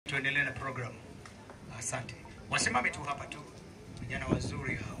tuendelee na program. Asante. Wasimame tu hapa tu. Vijana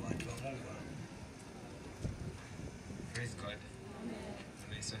wazuri hawa, watu wa Mungu. Praise God.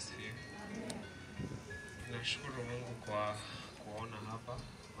 Nice to see you. Nashukuru Mungu kwa kuona hapa,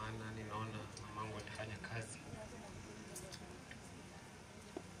 maana ninaona mamangu alifanya kazi.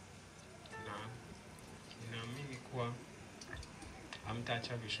 Na ninaamini kuwa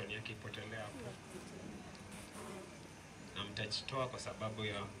hamtaacha vision yake ipotelea hapo. Na mtajitoa kwa sababu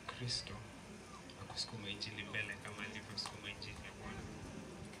ya Kristo na kusukuma injili mbele kama alivyosukuma injili ya Bwana.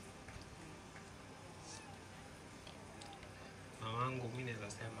 Mamangu mimi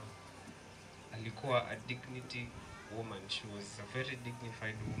naweza sema alikuwa a dignity woman. She was a very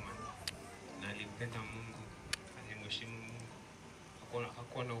dignified woman. Na alimpenda Mungu, alimheshimu Mungu.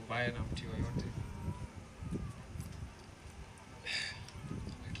 Hakuwa na ubaya na mtu yoyote.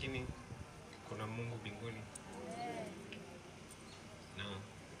 Lakini kuna Mungu mbinguni. Na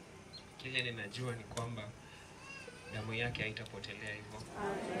kile ninajua ni kwamba damu yake haitapotelea hivyo.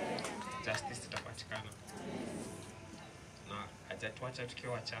 Justice itapatikana. Na hajatuacha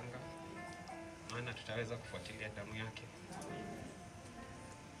tukiwa wachanga, maana tutaweza kufuatilia damu yake.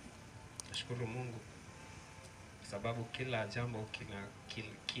 Nashukuru Mungu sababu kila jambo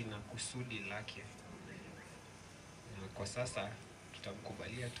kina kusudi lake. Na kwa sasa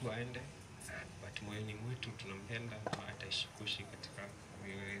tutamkubalia tu aende, but moyoni mwetu tunampenda na ataishi kuishi katika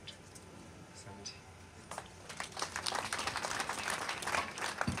mioyo yetu. Asante.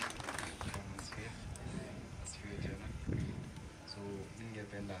 So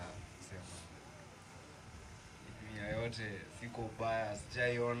ningependa kusema dunia yote siko ubaya,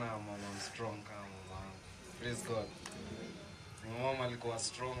 sijaiona mama strong kama mama. Praise God. Mama alikuwa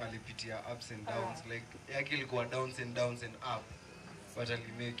strong, alipitia ups and downs, like yake ilikuwa downs and up, but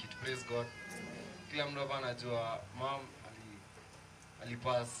alimake it. Praise God. Kila mtu hapa anajua mom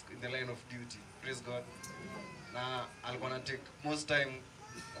alipass in the line of duty. Praise God. Na alikuwa na take most time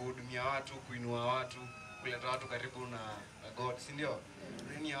kuhudumia watu, kuinua watu, kuleta watu karibu na God, si ndio?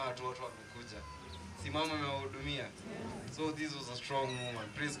 Nini watu wamekuja, si mama amewahudumia. So this was a strong woman.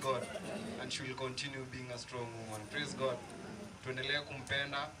 Praise God. And she will continue being a strong woman. Praise God. Tuendelee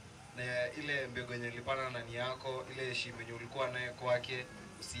kumpenda, na ile mbegu yenye ilipanda ndani yako, ile heshima yenye ulikuwa naye kwake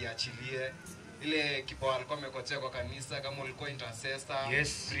usiachilie. Ile kipawa alikuwa amekochea kwa kanisa, kama ulikuwa intercessor,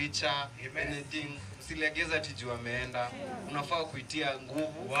 yes, preacher, anything, usilegeza tijua ameenda. Unafaa kuitia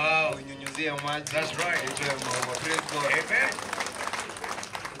nguvu, unyunyuzie maji. That's right. Praise God. Amen.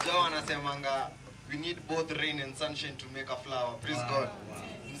 Jao anasemanga we need both rain and sunshine to make a flower. Praise God.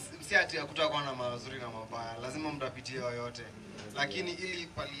 Msiati hakutakuwa na mazuri na mabaya, lazima mtapitie yoyote. Lakini ili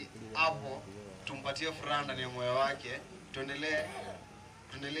pali hapo tumpatie furaha ndani ya moyo wake, tuendelee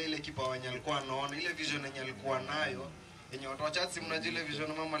ile kipawa yenye alikuwa anaona, ile vision yenye alikuwa nayo, yenye watu wachache mnajua ile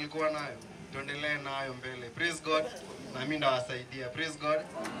vision mama alikuwa nayo, tuendelee nayo mbele. Praise God. Na mimi ndawasaidia. Praise God.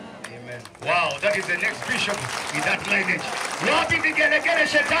 Amen. Wow, that is the next bishop in that lineage. Wapi vigelegele,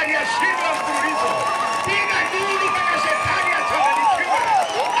 shetani ashindwa mfululizo. Piga nduru kama shetani atawalikiwa.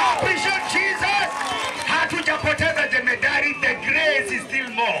 Bishop Jesus, hatujapoteza jemedari, the grace is still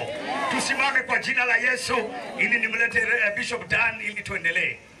more. Tusimame kwa jina la Yesu ili nimlete Bishop Dan ili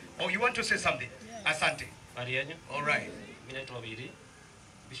tuendelee. Oh, you want to say something? Asante. Marianyo. All right. Mimi naitwa Biri.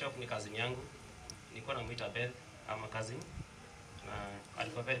 Bishop ni cousin yangu. Nilikuwa namuita Beth ama cousin. Na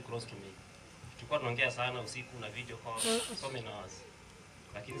alikuwa very close to me. Tulikuwa tunaongea sana usiku na video call so many hours.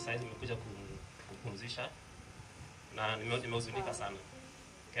 Lakini sasa nimekuja kupumzisha na nimehuzunika sana.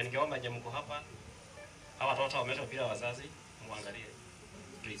 Kwa ningeomba je mko hapa, hawa watoto wameletwa bila wazazi, muangalie.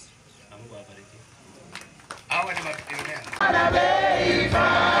 Please. Na Mungu awabariki. Hawa ni mabilionea.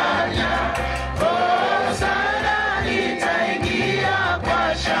 Sana nitaingia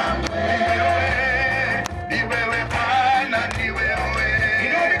kwa shangwe. Ni wewe Bwana, ni wewe.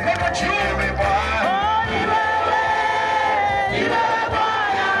 Inua mikono juu. Ni wewe Bwana. Ni wewe. Ni wewe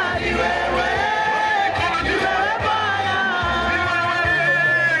Bwana, ni wewe. Ni wewe Bwana. Ni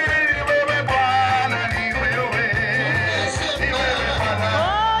wewe Bwana, ni wewe. Ni wewe Bwana.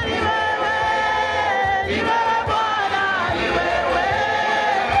 Ni wewe. Ni wewe Bwana, ni wewe.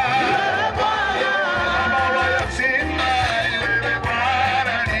 Ni wewe Bwana. Baba wa yatima, ni wewe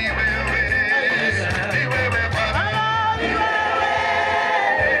Bwana, ni wewe.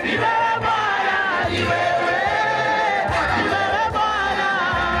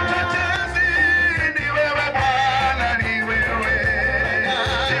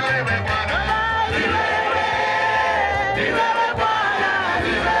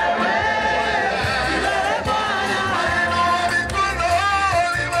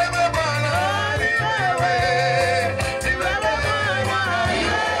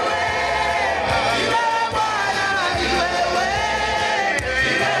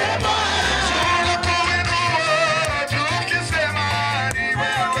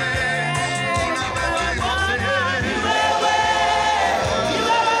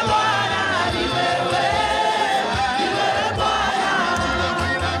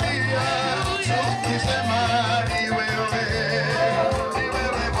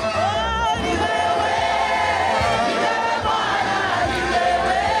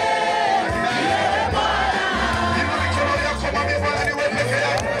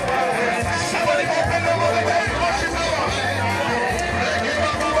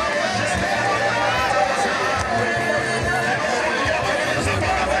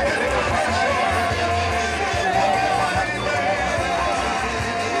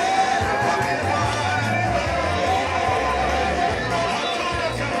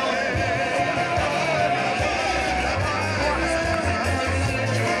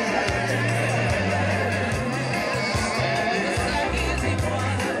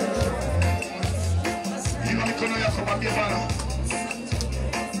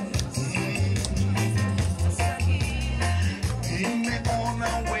 nimeona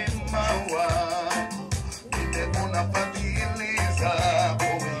wema wako, nimeona fadhili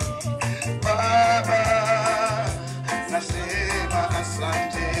zako Baba, nasema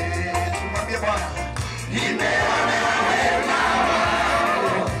asante. Tumwambie Bwana, nimeona wema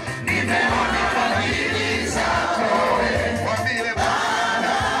wako, nimeona fadhili zako. Mwambie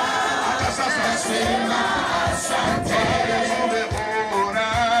Bwana, hata sasa nasema asante.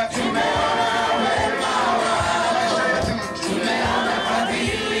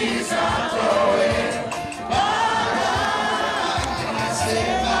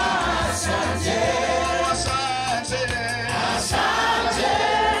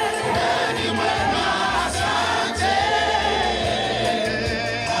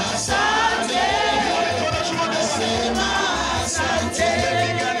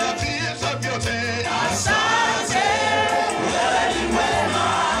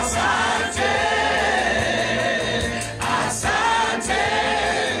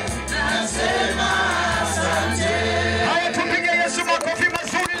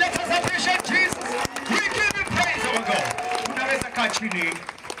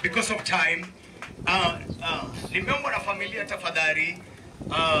 Because of time, nimeomba na familia tafadhali,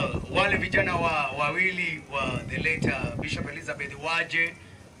 wale vijana wawili wa the late Bishop Elizabeth waje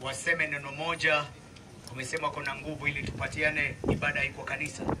waseme neno moja. Wamesema kuna nguvu ili tupatiane ibada iko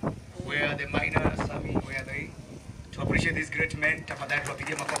kanisa. Where are the minor Sami? Where are they? To appreciate this great man, tafadhali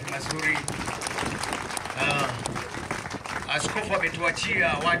tuwapigie makofi mazuri. Askofu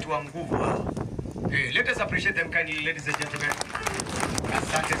ametuachia watu wa nguvu. Hey, let us appreciate them kindly, ladies and gentlemen.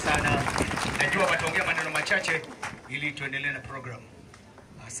 Asante sana. Najua wataongea maneno machache ili tuendelee na program.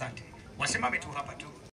 Asante. Wasimame tu hapa tu.